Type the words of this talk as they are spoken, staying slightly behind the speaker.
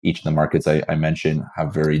each of the markets I mentioned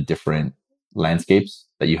have very different landscapes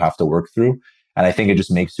that you have to work through. And I think it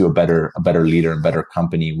just makes you a better leader and better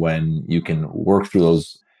company when you can work through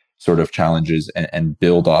those sort of challenges and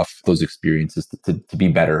build off those experiences to be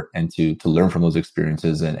better and to learn from those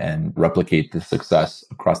experiences and replicate the success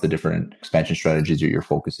across the different expansion strategies that you're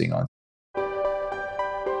focusing on.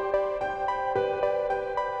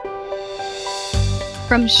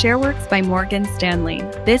 From ShareWorks by Morgan Stanley,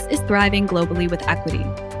 this is Thriving Globally with Equity,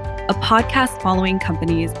 a podcast following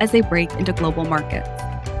companies as they break into global markets.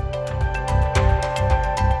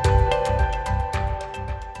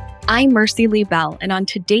 I'm Mercy Lee Bell, and on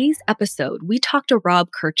today's episode, we talk to Rob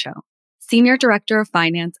Curcho, Senior Director of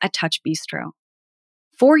Finance at TouchBistro.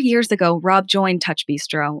 4 years ago, Rob joined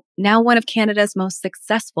TouchBistro, now one of Canada's most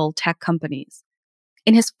successful tech companies.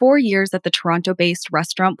 In his 4 years at the Toronto-based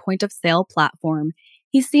restaurant point-of-sale platform,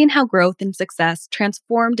 he's seen how growth and success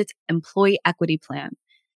transformed its employee equity plan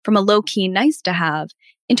from a low-key nice-to-have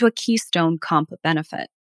into a keystone comp benefit.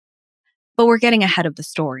 But we're getting ahead of the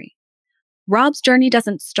story. Rob's journey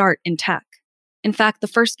doesn't start in tech. In fact, the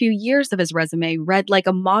first few years of his resume read like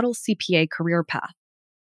a model CPA career path.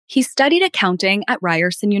 He studied accounting at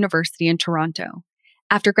Ryerson University in Toronto.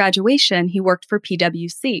 After graduation, he worked for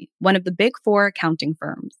PwC, one of the Big Four accounting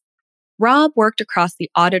firms. Rob worked across the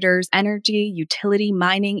auditors, energy, utility,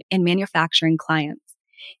 mining, and manufacturing clients.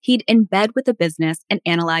 He'd embed with the business and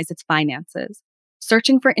analyze its finances,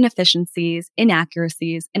 searching for inefficiencies,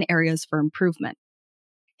 inaccuracies, and areas for improvement.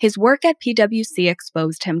 His work at PwC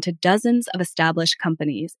exposed him to dozens of established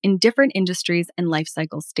companies in different industries and life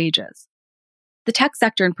cycle stages. The tech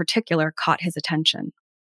sector in particular caught his attention.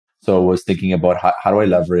 So I was thinking about how do I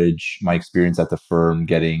leverage my experience at the firm,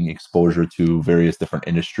 getting exposure to various different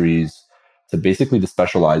industries to basically to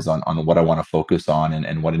specialize on what I want to focus on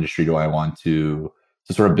and what industry do I want to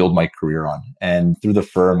sort of build my career on. And through the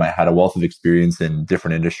firm, I had a wealth of experience in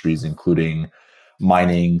different industries, including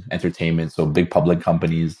mining, entertainment, so big public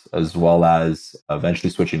companies, as well as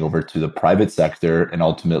eventually switching over to the private sector and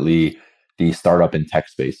ultimately the startup and tech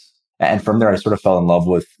space. And from there, I sort of fell in love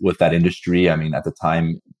with that industry. I mean, at the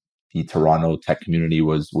time, the Toronto tech community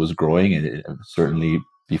was growing, and certainly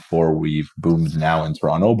before we've boomed now in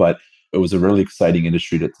Toronto, but it was a really exciting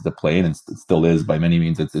industry to play in, and it still is by many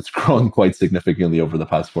means. It's grown quite significantly over the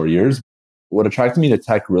past 4 years. What attracted me to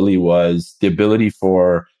tech really was the ability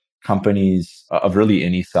for companies of really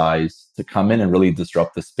any size to come in and really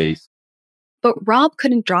disrupt the space. But Rob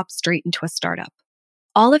couldn't drop straight into a startup.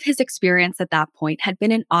 All of his experience at that point had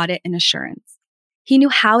been in audit and assurance. He knew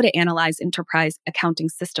how to analyze enterprise accounting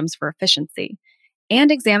systems for efficiency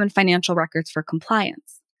and examine financial records for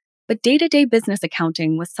compliance. But day-to-day business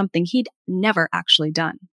accounting was something he'd never actually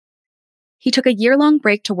done. He took a year-long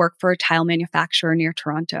break to work for a tile manufacturer near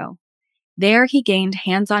Toronto. There, he gained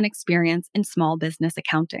hands-on experience in small business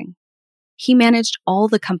accounting. He managed all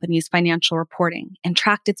the company's financial reporting and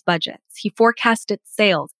tracked its budgets. He forecasted its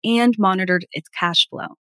sales and monitored its cash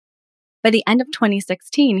flow. By the end of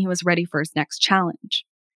 2016, he was ready for his next challenge.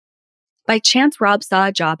 By chance, Rob saw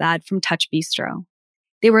a job ad from TouchBistro.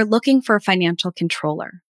 They were looking for a financial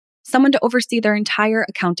controller, someone to oversee their entire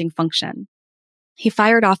accounting function. He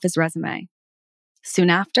fired off his resume. Soon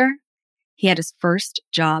after, he had his first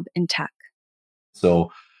job in tech.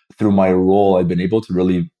 So through my role, I've been able to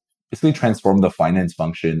really basically transform the finance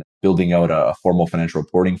function, building out a formal financial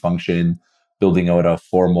reporting function, building out a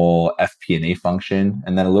formal FP&A function.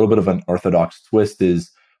 And then a little bit of an orthodox twist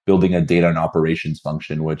is building a data and operations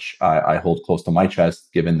function, which I hold close to my chest,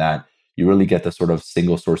 given that you really get the sort of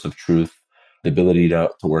single source of truth, the ability to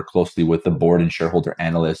work closely with the board and shareholder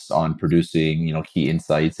analysts on producing, key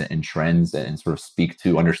insights and trends and sort of speak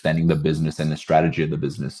to understanding the business and the strategy of the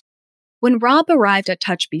business. When Rob arrived at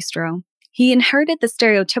TouchBistro, he inherited the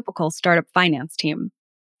stereotypical startup finance team.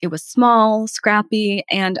 It was small, scrappy,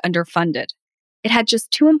 and underfunded. It had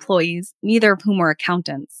just 2 employees, neither of whom were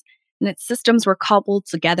accountants, and its systems were cobbled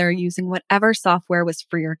together using whatever software was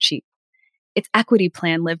free or cheap. Its equity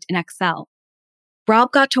plan lived in Excel.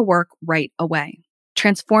 Rob got to work right away,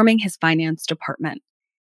 transforming his finance department.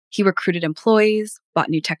 He recruited employees, bought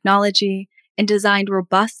new technology, and designed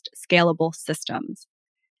robust, scalable systems.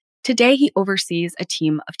 Today, he oversees a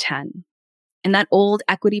team of 10. And that old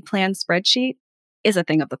equity plan spreadsheet is a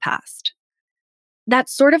thing of the past. That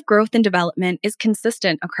sort of growth and development is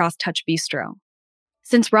consistent across TouchBistro.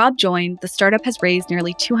 Since Rob joined, the startup has raised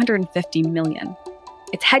nearly $250 million.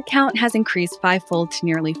 Its headcount has increased 5-fold to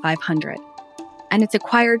nearly 500. And it's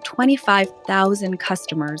acquired 25,000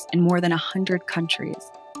 customers in more than 100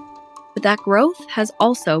 countries. But that growth has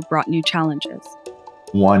also brought new challenges.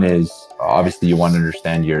 One is obviously you want to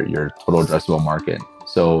understand your total addressable market.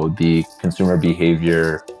 So the consumer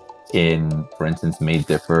behavior for instance, may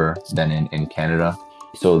differ than in Canada.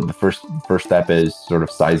 So the first step is sort of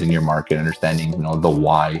sizing your market, understanding, the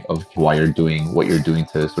why of why you're doing what you're doing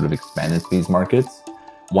to sort of expand into these markets.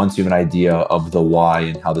 Once you have an idea of the why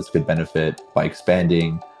and how this could benefit by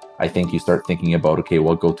expanding, I think you start thinking about, okay,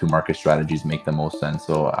 what go-to-market strategies make the most sense.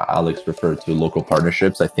 So Alex referred to local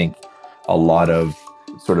partnerships. I think a lot of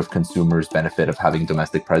sort of consumers benefit of having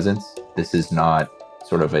domestic presence. This is not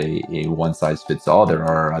sort of a one-size-fits-all. There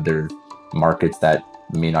are other markets that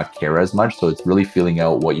may not care as much. So it's really feeling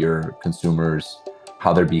out what your consumers,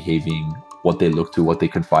 how they're behaving, what they look to, what they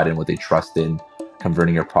confide in, what they trust in,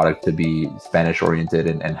 converting your product to be Spanish-oriented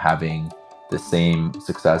and having the same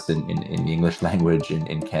success in the English language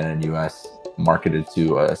in Canada and US marketed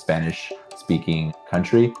to a Spanish-speaking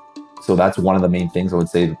country. So that's one of the main things I would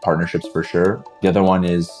say, the partnerships for sure. The other one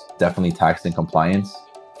is definitely tax and compliance.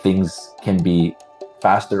 Things can be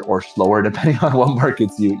faster or slower depending on what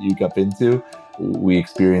markets you get into. We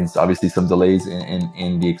experienced obviously some delays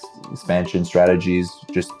in the expansion strategies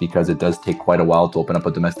just because it does take quite a while to open up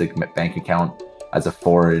a domestic bank account as a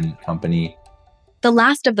foreign company. The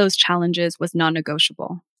last of those challenges was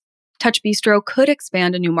non-negotiable. Touch Bistro could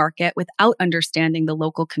expand a new market without understanding the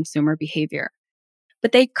local consumer behavior.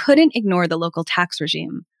 But they couldn't ignore the local tax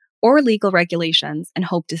regime or legal regulations and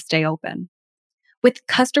hope to stay open. With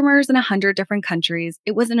customers in 100 different countries,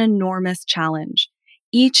 it was an enormous challenge.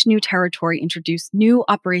 Each new territory introduced new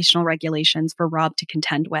operational regulations for Rob to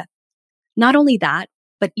contend with. Not only that,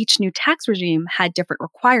 but each new tax regime had different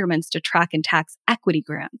requirements to track and tax equity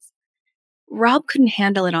grants. Rob couldn't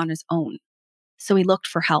handle it on his own, so he looked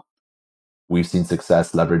for help. We've seen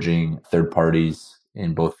success leveraging third parties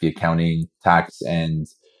in both the accounting, tax, and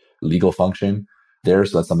legal function there.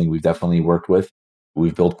 So that's something we've definitely worked with.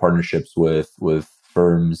 We've built partnerships with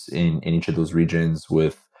firms in each of those regions,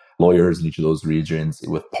 with lawyers in each of those regions,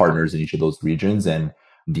 with partners in each of those regions. And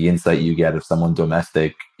the insight you get of someone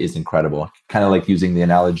domestic is incredible. Kind of like using the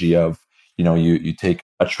analogy of, you take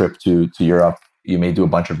a trip to Europe, you may do a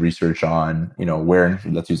bunch of research on,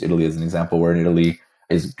 let's use Italy as an example, where in Italy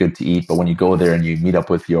is good to eat. But when you go there and you meet up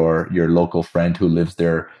with your local friend who lives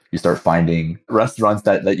there, you start finding restaurants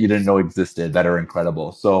that you didn't know existed that are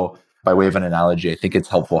incredible. So by way of an analogy, I think it's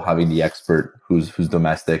helpful having the expert who's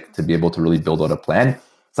domestic to be able to really build out a plan.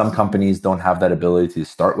 Some companies don't have that ability to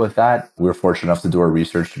start with that. We're fortunate enough to do our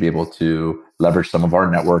research to be able to leverage some of our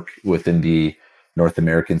network within the North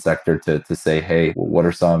American sector to say, hey, what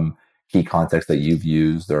are some key contexts that you've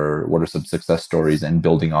used, or what are some success stories, and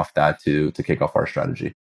building off that to kick off our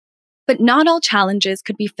strategy. But not all challenges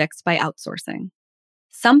could be fixed by outsourcing.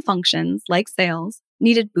 Some functions, like sales,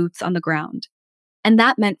 needed boots on the ground, and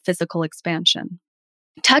that meant physical expansion.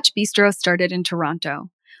 Touch Bistro started in Toronto,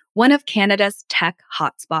 one of Canada's tech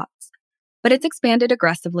hotspots, but it's expanded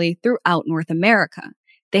aggressively throughout North America.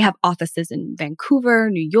 They have offices in Vancouver,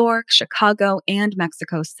 New York, Chicago, and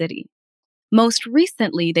Mexico City. Most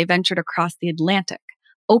recently, they ventured across the Atlantic,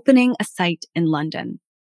 opening a site in London.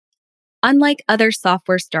 Unlike other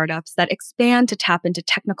software startups that expand to tap into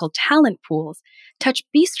technical talent pools, Touch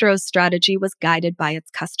Bistro's strategy was guided by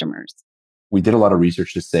its customers. We did a lot of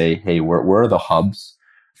research to say, hey, where are the hubs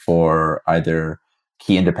for either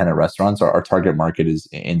key independent restaurants? Our target market is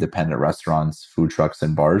independent restaurants, food trucks,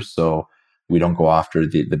 and bars. So we don't go after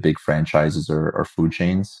the big franchises or food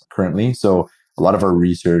chains currently. So a lot of our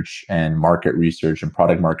research and market research and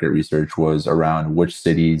product market research was around which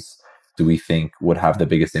cities do we think would have the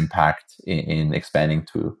biggest impact in expanding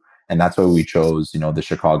to. And that's why we chose, the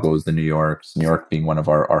Chicagos, the New Yorks, New York being one of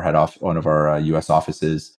our US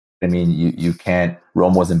offices. I mean, you can't,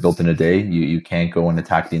 Rome wasn't built in a day. You can't go and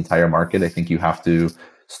attack the entire market. I think you have to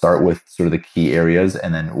start with sort of the key areas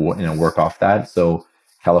and then, work off that. So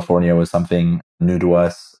California was something new to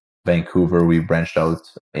us. Vancouver, we branched out.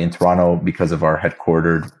 In Toronto, because of our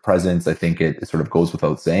headquartered presence, I think it sort of goes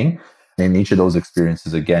without saying. And in each of those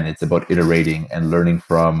experiences, again, it's about iterating and learning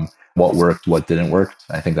from what worked, what didn't work.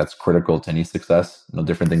 I think that's critical to any success, no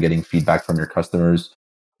different than getting feedback from your customers.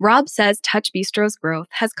 Rob says Touch Bistro's growth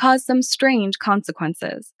has caused some strange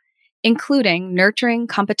consequences, including nurturing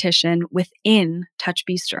competition within Touch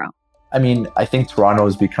Bistro. I mean, I think Toronto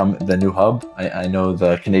has become the new hub. I know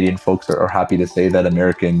the Canadian folks are happy to say that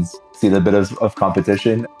Americans see a bit of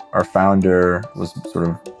competition. Our founder was sort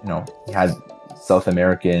of, he had South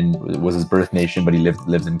American, was his birth nation, but he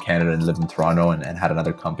lives in Canada and lived in Toronto and had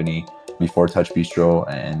another company before Touch Bistro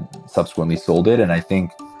and subsequently sold it. And I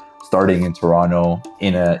think starting in Toronto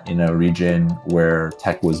in a region where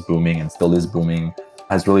tech was booming and still is booming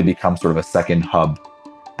has really become sort of a second hub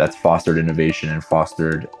that's fostered innovation and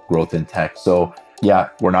fostered growth in tech. So Yeah,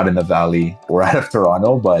 we're not in the Valley. We're out of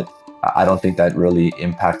Toronto, but I don't think that really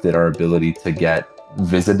impacted our ability to get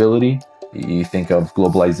visibility. You think of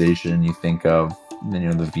globalization, you think of the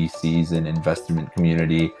VCs and investment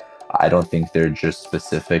community. I don't think they're just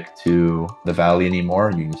specific to the Valley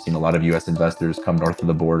anymore. You've seen a lot of US investors come north of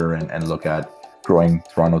the border and look at growing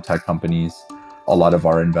Toronto tech companies. A lot of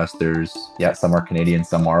our investors, some are Canadian,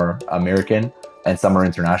 some are American, and some are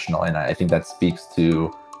international. And I think that speaks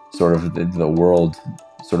to sort of the world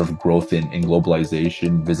sort of growth in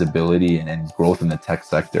globalization, visibility, and growth in the tech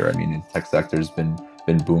sector. I mean, the tech sector has been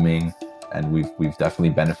booming, and we've definitely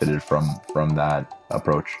benefited from that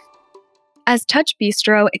approach. As Touch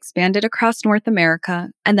Bistro expanded across North America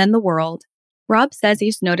and then the world, Rob says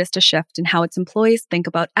he's noticed a shift in how its employees think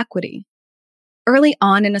about equity. Early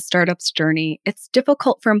on in a startup's journey, it's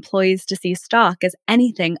difficult for employees to see stock as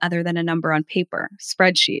anything other than a number on paper,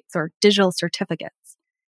 spreadsheets, or digital certificates.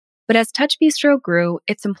 But as Touch Bistro grew,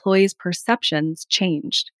 its employees' perceptions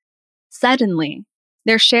changed. Suddenly,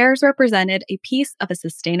 their shares represented a piece of a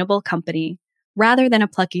sustainable company rather than a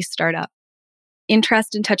plucky startup.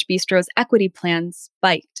 Interest in Touch Bistro's equity plans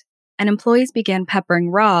spiked, and employees began peppering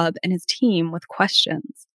Rob and his team with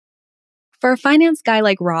questions. For a finance guy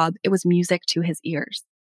like Rob, it was music to his ears.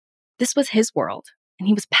 This was his world, and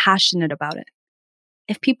he was passionate about it.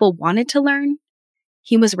 If people wanted to learn,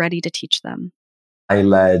 he was ready to teach them. I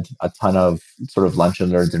led a ton of sort of lunch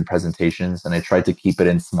and learns and presentations, and I tried to keep it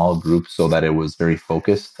in small groups so that it was very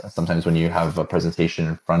focused. Sometimes when you have a presentation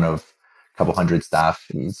in front of a couple hundred staff,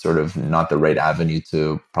 it's sort of not the right avenue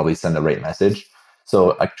to probably send the right message.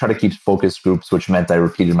 So I try to keep focus groups, which meant I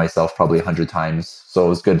repeated myself probably 100 times. So it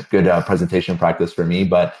was good presentation practice for me,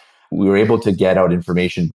 but we were able to get out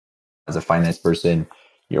information. As a finance person,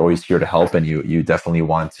 you're always here to help, and you definitely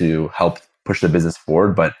want to help push the business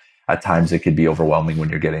forward. But at times it could be overwhelming when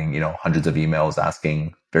you're getting, hundreds of emails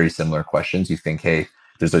asking very similar questions. You think, hey,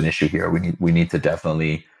 there's an issue here. We need to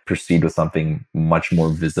definitely proceed with something much more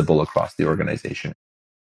visible across the organization.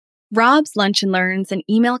 Rob's lunch and learns and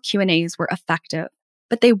email Q&As were effective,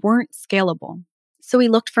 but they weren't scalable. So he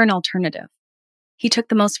looked for an alternative. He took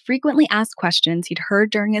the most frequently asked questions he'd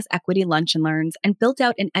heard during his equity lunch and learns and built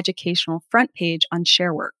out an educational front page on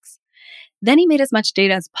ShareWorks. Then he made as much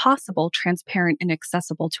data as possible transparent and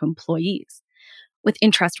accessible to employees. With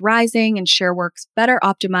interest rising and ShareWorks better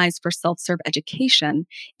optimized for self-serve education,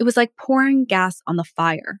 it was like pouring gas on the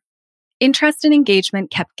fire. Interest and engagement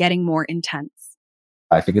kept getting more intense.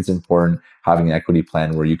 I think it's important having an equity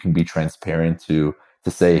plan where you can be transparent to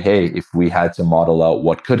say, hey, if we had to model out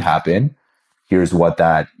what could happen, here's what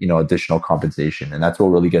that, additional compensation. And that's what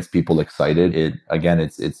really gets people excited.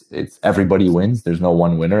 It's everybody wins. There's no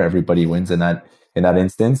one winner. Everybody wins in that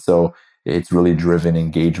instance. So it's really driven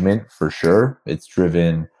engagement for sure. It's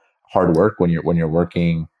driven hard work when you're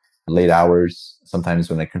working late hours. Sometimes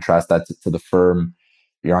when I contrast that to the firm,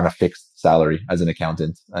 you're on a fixed salary as an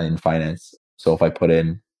accountant in finance. So if I put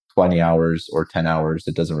in 20 hours or 10 hours,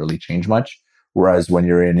 it doesn't really change much. Whereas when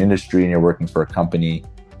you're in industry and you're working for a company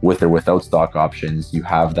with or without stock options, you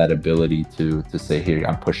have that ability to say, hey,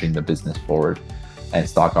 I'm pushing the business forward. And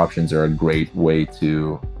stock options are a great way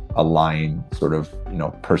to align sort of,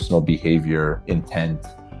 personal behavior, intent,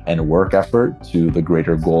 and work effort to the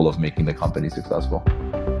greater goal of making the company successful.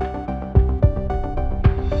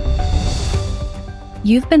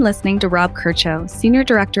 You've been listening to Rob Curcho, Senior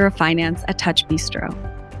Director of Finance at Touch Bistro.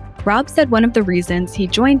 Rob said one of the reasons he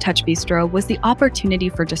joined Touch Bistro was the opportunity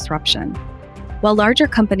for disruption. While larger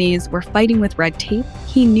companies were fighting with red tape,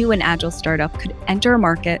 he knew an agile startup could enter a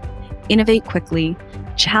market, innovate quickly,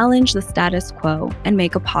 challenge the status quo, and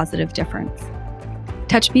make a positive difference.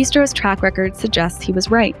 Touch Bistro's track record suggests he was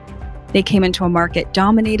right. They came into a market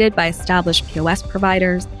dominated by established POS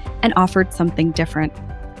providers and offered something different.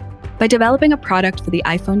 By developing a product for the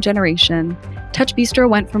iPhone generation, Touch Bistro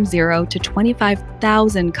went from 0 to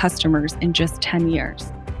 25,000 customers in just 10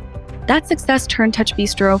 years. That success turned Touch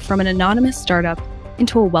Bistro from an anonymous startup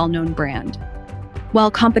into a well-known brand. While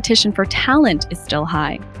competition for talent is still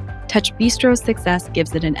high, Touch Bistro's success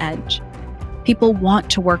gives it an edge. People want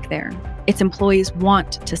to work there. Its employees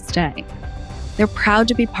want to stay. They're proud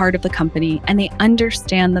to be part of the company, and they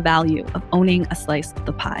understand the value of owning a slice of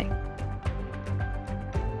the pie.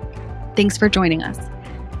 Thanks for joining us.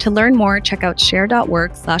 To learn more, check out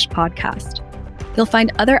share.work/podcast. You'll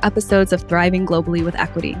find other episodes of Thriving Globally with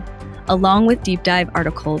Equity, along with deep dive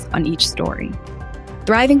articles on each story.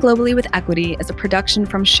 Thriving Globally with Equity is a production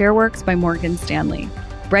from ShareWorks by Morgan Stanley,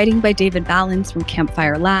 writing by David Ballins from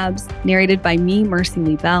Campfire Labs, narrated by me, Mercy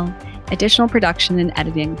Lee Bell, additional production and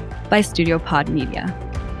editing by Studio Pod Media.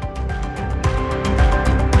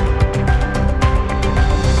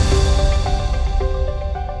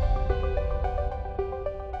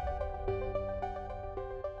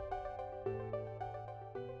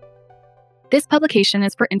 This publication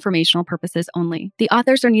is for informational purposes only. The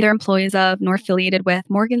authors are neither employees of nor affiliated with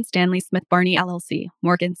Morgan Stanley Smith Barney LLC,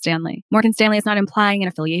 Morgan Stanley. Morgan Stanley is not implying an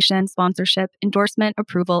affiliation, sponsorship, endorsement,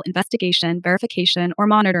 approval, investigation, verification, or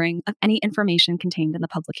monitoring of any information contained in the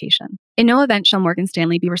publication. In no event shall Morgan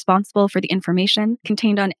Stanley be responsible for the information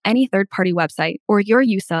contained on any third-party website or your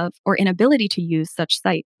use of or inability to use such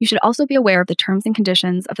site. You should also be aware of the terms and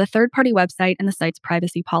conditions of the third-party website and the site's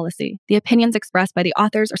privacy policy. The opinions expressed by the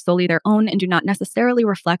authors are solely their own and do not necessarily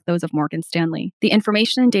reflect those of Morgan Stanley. The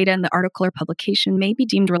information and data in the article or publication may be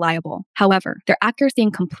deemed reliable. However, their accuracy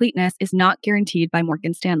and completeness is not guaranteed by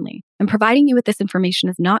Morgan Stanley. And providing you with this information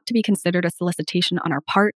is not to be considered a solicitation on our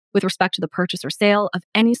part with respect to the purchase or sale of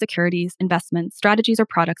any securities, investments, strategies, or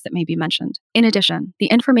products that may be mentioned. In addition, the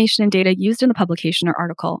information and data used in the publication or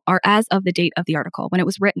article are as of the date of the article when it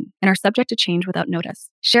was written and are subject to change without notice.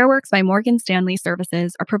 Shareworks by Morgan Stanley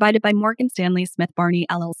Services are provided by Morgan Stanley Smith Barney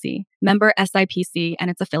LLC, member SIPC and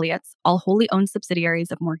its affiliates, all wholly owned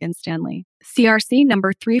subsidiaries of Morgan Stanley. CRC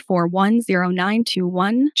number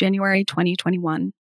 3410921, January 2021.